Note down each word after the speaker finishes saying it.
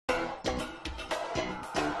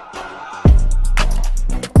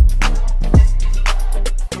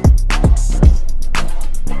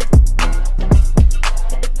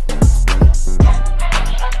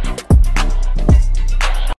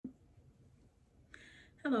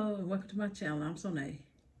Hello and welcome to my channel. I'm Sona.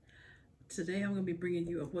 Today I'm going to be bringing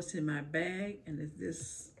you what's in my bag, and it's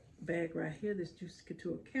this bag right here, this Juicy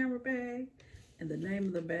Couture camera bag, and the name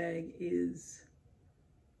of the bag is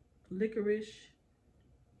Licorice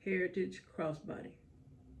Heritage Crossbody.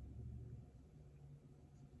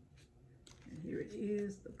 And here it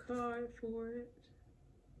is, the card for it.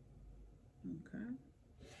 Okay.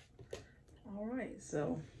 All right,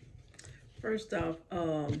 so first off,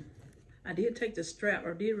 I did take the strap,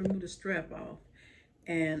 or did remove the strap off.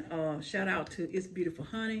 And shout out to It's Beautiful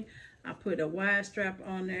Honey. I put a wide strap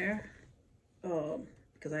on there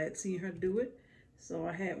because I had seen her do it. So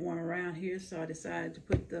I had one around here, so I decided to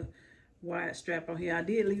put the wide strap on here. I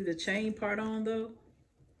did leave the chain part on though,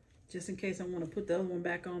 just in case I want to put the other one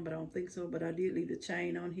back on, but I don't think so. But I did leave the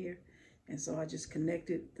chain on here. And so I just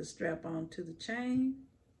connected the strap on to the chain.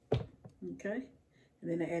 Okay.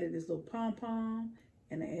 And then I added this little pom-pom.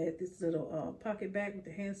 And I added this little pocket bag with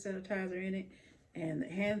the hand sanitizer in it. And the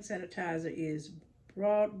hand sanitizer is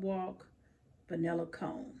Broadwalk Vanilla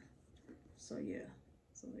Cone. So yeah,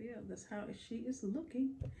 that's how she is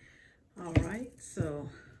looking. All right, so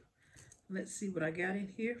let's see what I got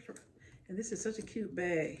in here. And this is such a cute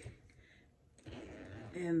bag.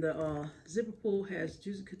 And the zipper pull has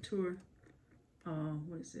Juicy Couture,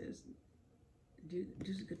 what it says,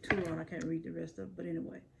 Juicy Couture on. I can't read the rest of it, but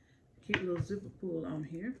anyway, cute little zipper pull on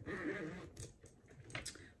here.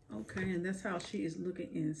 Okay, and that's how she is looking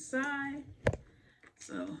inside.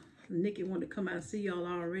 So Nikki wanted to come out and see y'all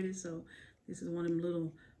already. So this is one of them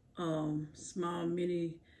little small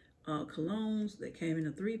mini colognes that came in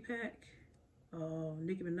a 3-pack.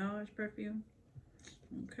 Nicki Minaj perfume.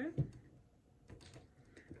 Okay.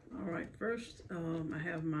 All right, first I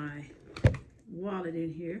have my wallet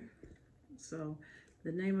in here. So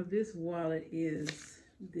the name of this wallet is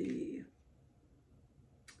the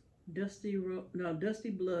Dusty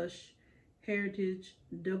Blush Heritage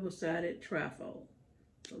Double-Sided Trifold.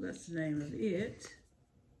 So that's the name of it.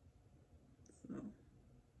 So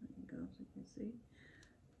there you go, so you can see.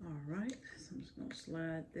 All right, so I'm just gonna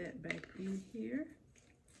slide that back in here.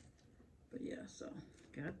 But yeah, so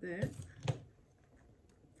got that.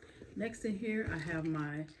 Next in here, I have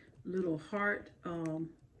my little heart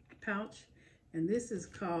pouch, and this is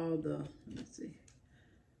called the, let's see,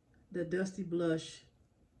 the Dusty Blush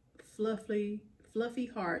Fluffy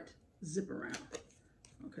Heart Zip Around.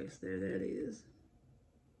 Okay, so there that is.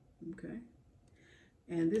 Okay,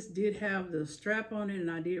 and this did have the strap on it, and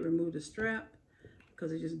I did remove the strap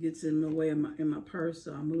because it just gets in the way of in my purse,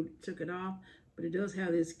 so I took it off. But it does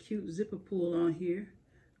have this cute zipper pull on here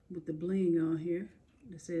with the bling on here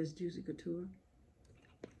that says Juicy Couture.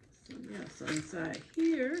 So yeah, so inside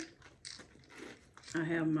here I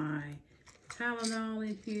have my Tylenol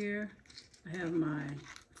in here. I have my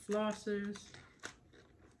flossers.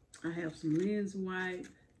 I have some lens wipe,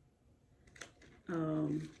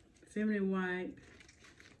 feminine wipe,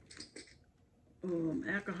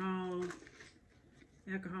 alcohol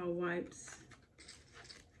wipes,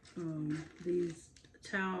 these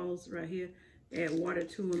towels right here, add water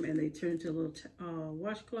to them and they turn into a little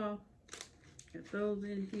washcloth. Got those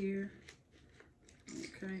in here.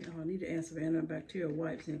 Okay, I need to add some antibacterial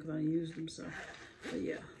wipes in because I used them, so. But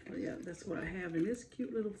yeah, that's what I have in this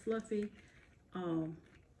cute little fluffy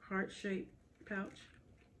heart-shaped pouch.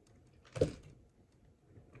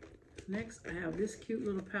 Next, I have this cute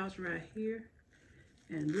little pouch right here.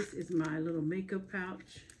 And this is my little makeup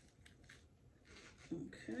pouch.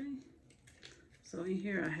 Okay. So in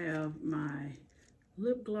here I have my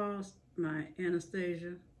lip gloss, my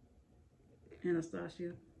Anastasia.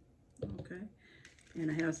 Okay. And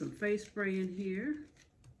I have some face spray in here.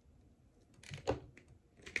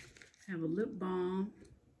 I have a lip balm.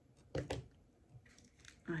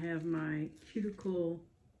 I have my cuticle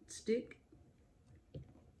stick.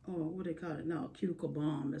 Oh, what do they call it? No, cuticle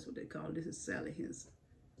balm. That's what they call it. This is Sally Henson.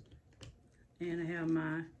 And I have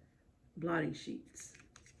my blotting sheets.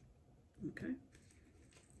 Okay.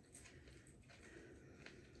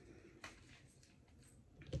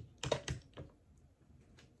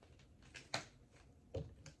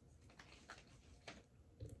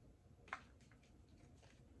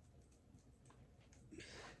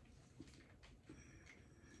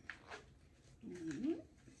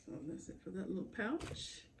 So that's it for that little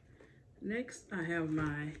pouch. Next, I have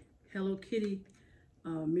my Hello Kitty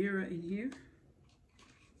mirror in here.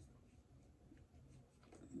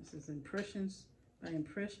 This is Impressions by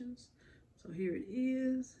Impressions. So here it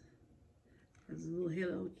is. There's a little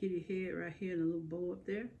Hello Kitty head right here and a little bow up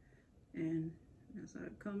there. And that's how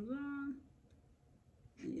it comes on.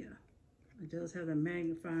 And yeah, it does have the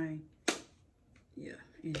magnifying, yeah,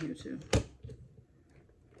 in here too.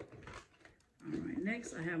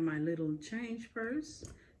 next I have my little change purse.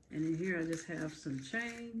 And in here I just have some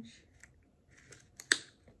change.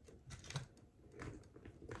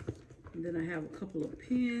 And then I have a couple of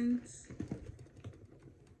pens.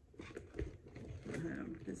 I have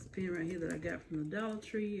this pen right here that I got from the Dollar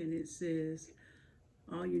Tree, and it says,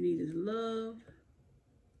 "All you need is love."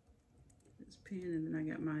 This pen, and then I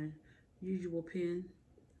got my usual pen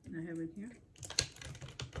that I have in here.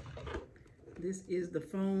 This is the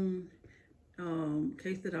phone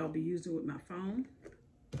case that I'll be using with my phone.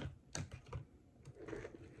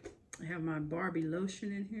 I have my Barbie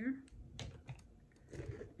lotion in here.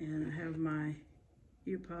 And I have my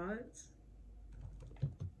ear pods.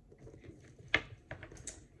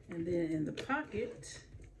 And then in the pocket,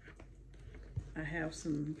 I have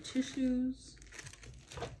some tissues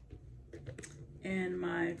and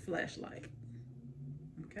my flashlight.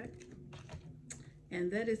 Okay.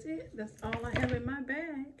 And that is it. That's all I have in my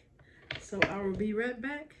bag. So I will be right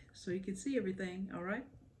back so you can see everything, all right?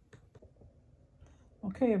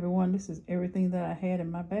 Okay, everyone, this is everything that I had in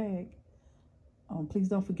my bag. Please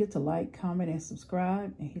don't forget to like, comment, and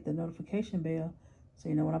subscribe, and hit the notification bell so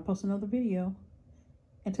you know when I post another video.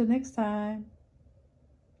 Until next time,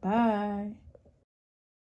 bye.